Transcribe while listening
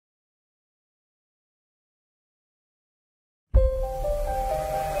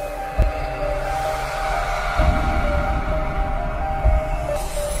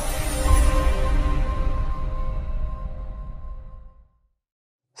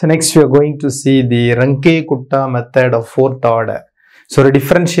So next we are going to see the Runge-Kutta method of fourth order. So a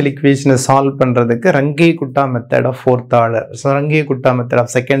differential equation is solve பண்றதுக்கு Runge-Kutta method of fourth order. So Runge-Kutta method of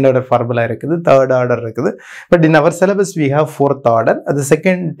second order formula இருக்குது, third order இருக்குது. But in our syllabus we have fourth order. The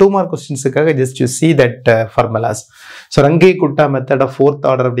second two more questions க்காக just you see that formulas. So Runge-Kutta method of fourth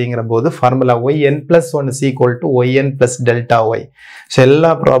order அப்படிங்கிற போது formula yn plus 1 is equal to yn plus delta y. So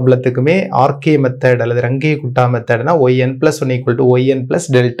எல்லா ப்ராப்ளத்துக்குமே RK method அல்லது Runge-Kutta methodனா yn plus 1 equal to yn plus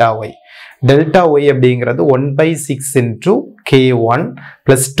delta y. Delta y அப்படிங்கிறது 1 by 6 into k1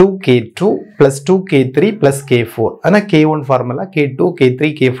 plus 2k2 plus 2k3 plus k4. ஆனா k1 formula k2 k3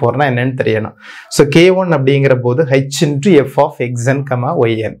 k4 னா என்னன்னு தெரியணும். So k1 அப்படிங்கிற போது h into f of xn,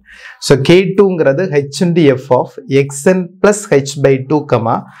 yn. So k2ங்கிறது h into f of xn plus h by 2,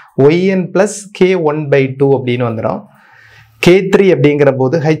 yn plus k1 by 2 அப்படின்னு வந்துரும். K3 அப்படிங்கிற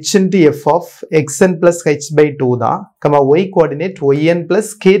போது h into f of xn plus h by 2 தான், y coordinate yn plus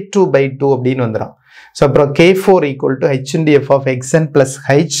k2 by 2 அப்படின்னு வந்துரும். So அப்புறம் k4 equal to h into f of xn plus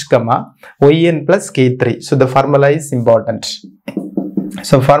h, yn plus k3. So the formula is important.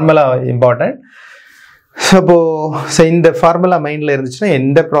 So formula important. So in the formula mind la irundhuchna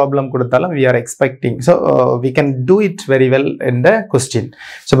endha problem kuduthaalum we are expecting, so we can do it very well in the question.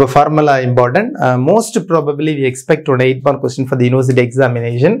 So the formula important. Most probably we expect on 8-mark question for the university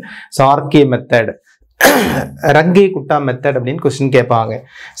examination. So RK method, Runge-Kutta method அப்படினு question கேட்பாங்க.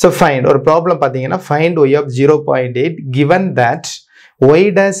 So find ஒரு problem பாத்தீங்கன்னா find y of 0.8 given that y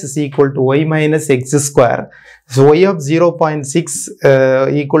dash is equal to y minus x square. So y of 0.6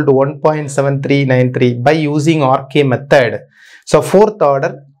 equal to 1.7393 by using RK method. So fourth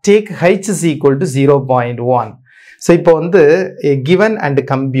order, take h is equal to 0.1. So இப்போ வந்து given and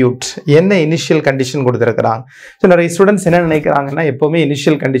compute என்ன initial condition கொடுத்திருக்கிறாங்க. So நிறைய students என்ன நினைக்கிறாங்கன்னா எப்பவுமே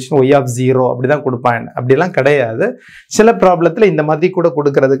initial condition y of 0 அப்படிதான் கொடுப்பாங்க. அப்படிலாம் கிடையாது. சில ப்ராப்ளத்துல இந்த மாதிரி கூட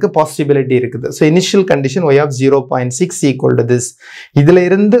கொடுக்கிறதுக்கு பாசிபிலிட்டி இருக்குது. So initial condition y of 0.6 equal to this. இதுல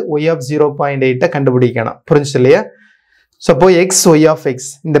இருந்து y of 0.8 கண்டுபிடிக்கணும். புரிஞ்சுது இல்லையா? So அப்போ x y of x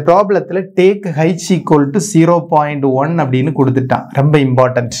இந்த ப்ராப்ளத்துல take h equal to 0.1 அப்படின்னு கொடுத்துட்டான். ரொம்ப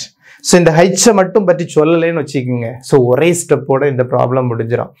இம்பார்ட்டன்ட். So இந்த h மட்டும் பற்றி சொல்லலைன்னு வச்சுக்கோங்க. So ஒரே ஸ்டெப்போட இந்த ப்ராப்ளம்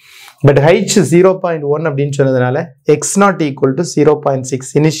முடிஞ்சிடும். பட் h 0.1 அப்படின்னு சொன்னதுனால x not equal to 0.6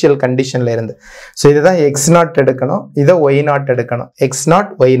 initial கண்டிஷன்ல இருந்து. ஸோ இதுதான் x not எடுக்கணும், இதை y not எடுக்கணும். x not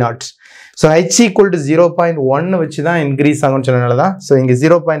y not. So h equal to 0.1 வச்சு தான் இன்க்ரீஸ் ஆகும்னு சொன்னதுனால தான். ஸோ இங்கே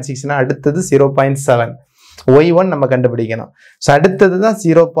 0.6னா அடுத்தது 0.7 y1 நம்ம கண்டுபிடிக்கணும். ஸோ அடுத்தது தான்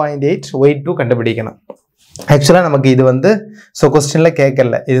 0.8 y2 கண்டுபிடிக்கணும். ஆக்சுவலாக நமக்கு இது வந்து ஸோ கொஸ்டினில்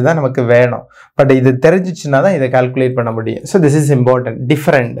கேட்கல, இதுதான் நமக்கு வேணும். பட் இது தெரிஞ்சிச்சுன்னா தான் இதை கால்குலேட் பண்ண முடியும். So this is important,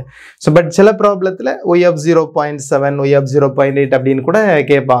 different. So but சில ப்ராப்ளத்தில் y of 0.7 y of 0.8 அப்படின்னு கூட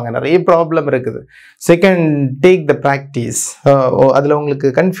கேட்பாங்க. நிறைய ப்ராப்ளம் இருக்குது. Second take the practice. அதில் உங்களுக்கு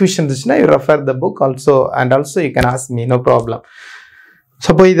கன்ஃபியூஷன் இருந்துச்சுன்னா you refer the book also and also you can ask me, no problem. So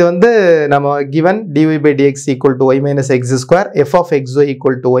இப்போ இது வந்து நம்ம given dy by dx equal to y minus x square, f of xy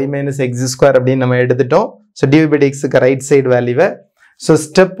equal to y minus x square அப்படின்னு நம்ம எடுத்துட்டோம். So dy by dx க்கு right side வேல்யூவை. So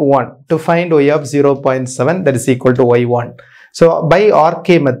step 1 to find y of 0.7 that is equal to y1. So by RK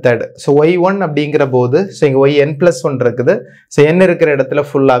method. So y1 அப்படிங்கிற போது so இங்கே yn plus 1 இருக்குது. So n இருக்கிற இடத்துல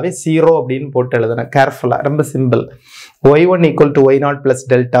ஃபுல்லாகவே 0 அப்படின்னு போட்டு எழுதுறேன் கேர்ஃபுல்லாக, ரொம்ப simple. y1 equal to y0 plus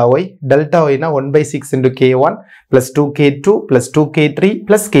delta y. Delta y na 1 by 6 into k1 plus 2k2 plus 2k3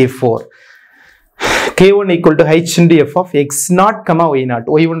 plus k4. k1 equal to h into f of x0, y0.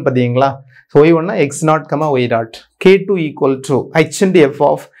 y1 பார்த்தீங்களா? So y1 na x0, y0. k2 equal to h into f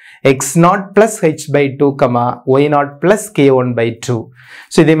of x0 plus h by 2, y0 plus k1 by 2.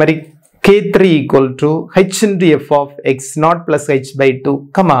 So இதே மாதிரி k3 equal to h into f of x0 plus h by 2,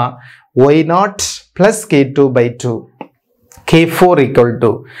 y0 plus k2 by 2. k4 equal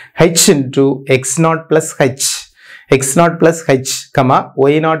to h into x0 plus h, x0 plus h,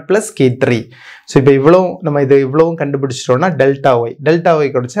 y0 plus k3. So இப்போ இவ்வளோ நம்ம இது இவ்வளவும் கண்டுபிடிச்சிட்டோம்னா delta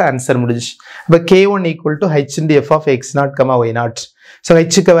Y கிடைச்சா answer முடிஞ்சிச்சு. இப்போ k1 equal to h into f of x0, y0. So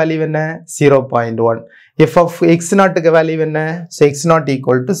ஹெச்சுக்கு value என்ன? 0.1. f of x0க்கு value என்ன? So x0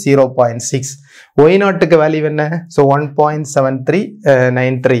 equal to 0.6. y0க்கு value என்ன? ஸோ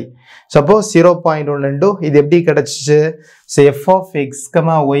 1.7393. Suppose 0.1 இது எப்படி கிடைச்சிச்சு? So f of x,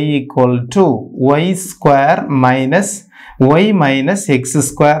 y equal to y square minus y minus x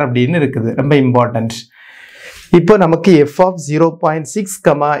square அப்படின்னு இருக்குது. ரொம்ப important. இப்போ நமக்கு f of 0.6,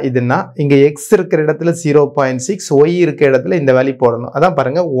 இதுனா இங்க x இருக்கிற இடத்துல 0.6, y இருக்கிற இடத்துல இந்த வேல்யூ போடணும். அதான்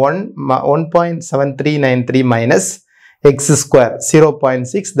பாருங்க 1.7393 minus x square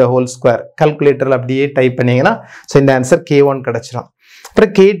 0.6 the whole square. கால்குலேட்டர்ல அப்படியே டைப் பண்ணீங்கன்னா ஸோ இந்த ஆன்சர் k1 கிடைச்சிடும்.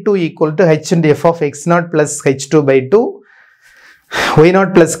 அப்புறம் k2 equal to h into f of x0 plus h2 by 2 y0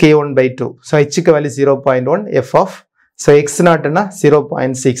 plus k1 by 2. So h க்கு value 0.1 f of, so x0 னா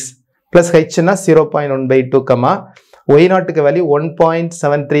 0.6 plus h னா 0.1 by 2 comma y0 க்கு value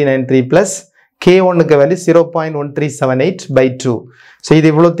 1.7393 plus k1 க்கு value 0.1378 by 2. So இது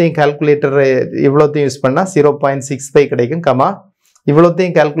இவ்வளோத்தையும் calculator இவ்வளோத்தையும் use பண்ணா 0.65 கிடைக்கும் comma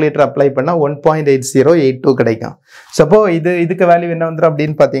இவ்வளோத்தையும் calculator apply பண்ணா 1.8082 கிடைக்கும். So அப்போ இதுக்கு value என்ன வந்துரும்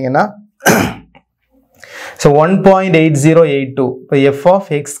அப்படினு பாத்தீங்கன்னா so 1.8082 இப்போ f of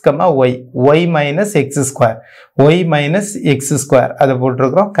x, y minus x square, y minus x square அதை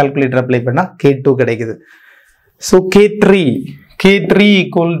போட்டுருக்கிறோம். calculator apply பண்ணா k2 கிடைக்குது. so k3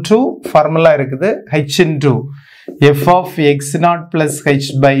 equal to formula இருக்குது h into f of x0 plus h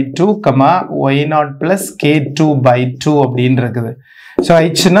by 2, y0 plus k2 by 2 அப்படின்னு இருக்குது. so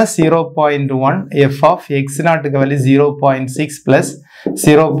h னா 0.1, f of x0 க்கு value 0.6 plus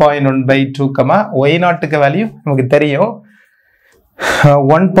 0.1 by 2, y0 க்கு value நமக்கு தெரியும்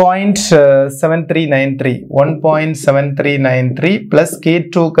 1.7393 plus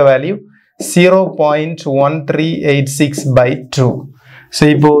k2 க்கு value 0.1386 by 2. So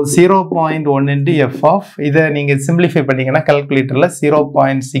இப்போ 0.1 into f of இதை நீங்க simplify பண்ணீங்கன்னா calculatorல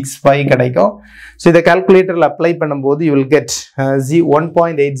 0.65 கிடைக்கும். So இதை calculatorல apply பண்ணும்போது you will get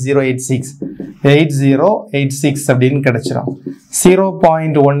 1.8086 அப்படின்னு கிடைச்சிரும்.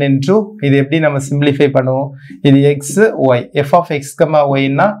 0.1 into இது எப்படி நம்ம simplify பண்ணுவோம்? இது x, y. f of x, y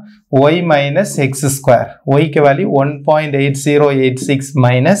னா y minus x square. y க்கு value 1.8086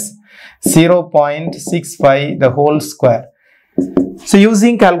 minus 0.65 the whole square. So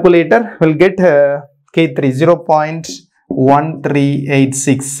using calculator we'll get k3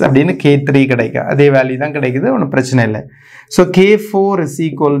 0.1386 அப்படின்னு k3 கிடைக்கும். அதே வேல்யூ தான் கிடைக்குது, ஒன்றும் பிரச்சனை இல்லை. So k4 is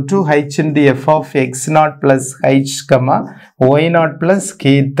equal to h into f of x0 plus h, y0 plus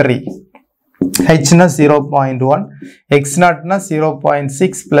k3. h na 0.1, x0 na 0.6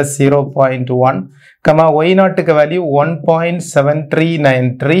 plus 0.1, y0 க்கு value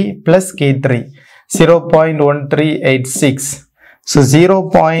 1.7393 plus k3 0.1386. so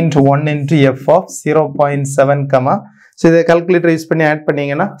 0.1 into f of 0.7, so the calculator use பண்ணி add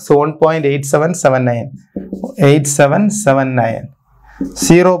பண்ணீங்கன்னா so 1.8779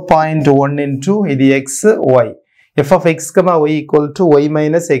 0.1 into இது x, y. f of x, y equal to y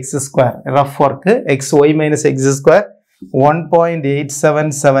minus x square. rough work x, y minus x square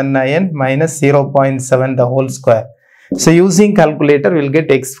 1.8779 minus 0.7 the whole square. So using calculator we'll get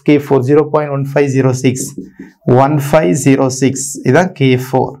x k4 0.1506 இதான்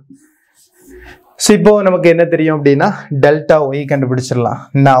k4. so இப்போ நமக்கு என்ன தெரியும் அப்படின்னா delta y கண்டுபிடிச்சிடலாம்.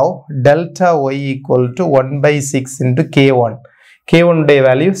 now delta y equal to 1/6 into k1. k1 உடைய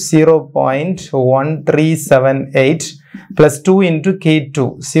value 0.1378 plus 2 into k2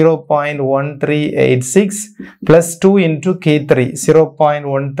 0.1386 plus 2 into k3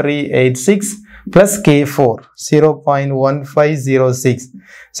 0.1386 plus k4 0.1506.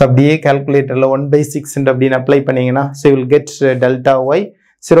 so அப்படியே calculatorல 1/6 என்று அப்படின்னு apply பண்ணீங்கன்னா so you will get delta y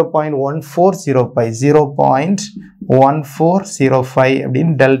 0.1405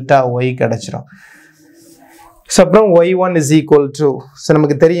 அப்படின்னு delta y கிடைச்சிரும். so அப்புறம் y1 is equal to, so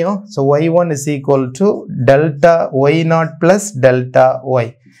நமக்கு தெரியும் so y1 is equal to delta y0 plus delta y.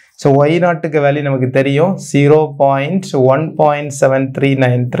 so y0 க்கு வேல்யூ நமக்கு தெரியும்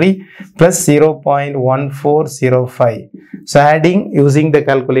 1.7393 plus 0.1405. so adding using the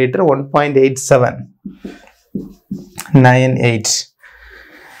calculator 1.8798.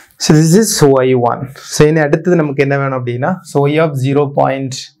 so this is y1. so இனி அடுத்தது நமக்கு என்ன வேணும் அப்படின்னா so y of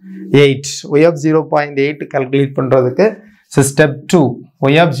 0.8 calculate பண்றதுக்கு so step 2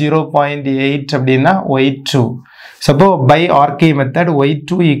 y of 0.8 அப்படின்னா y2. so by RK method y2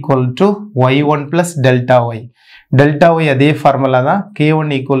 equal to y1 plus delta y. delta y அதே formula தான் k1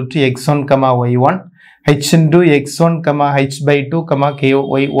 equal to x1, y1 h into x1, h by 2,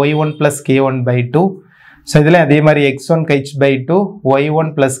 y1 plus k1 by 2. so இதிலே அதே மாதிரி x1 h by 2, y1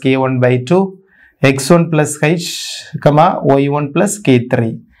 plus k1 by 2, x1 plus h, y1 plus k3.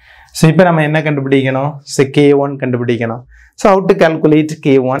 so இப்போ நம்ம என்ன கண்டுபிடிக்கணும்? so k1 கண்டுபிடிக்கணும். so how to calculate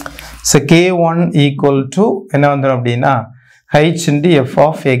k1? so k1 equal to என்ன வந்துரும் அப்படின்னா h into f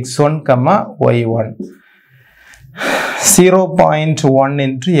of x1, y1 0.1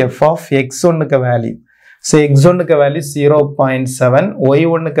 into f of x1 க்கு value so x1 க்கு வேல்யூ 0.7,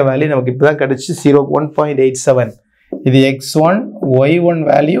 y1 க்கு வேல்யூ நமக்கு இப்பதான் கிடைச்சு 1.87. இது x1, y1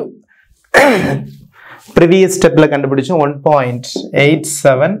 வேல்யூ previous stepல கண்டுபிடிச்சோம்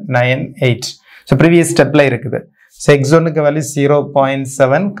 1.8798. so previous stepல இருக்குது. so x1 க்கு value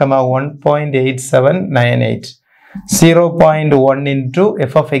 0.7, 1.8798. 0.1 into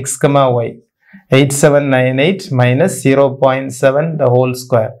f of x, y. 8798 minus 0.7 the whole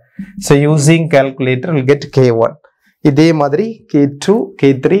square. So using calculator we'll get K1. இதே மாதிரி K2,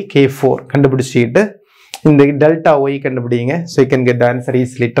 K3, K4 கண்டுபிடிச்சிட்டு இந்த delta y கண்டுபிடிங்க. So you can get the answer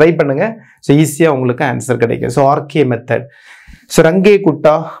easily. Try பண்ணுங்க. So easy உங்களுக்கு answer கிடைக்கும். So RK method. So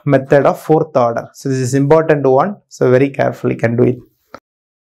Runge-Kutta method of 4th order. So this is important one. So very carefully can do it.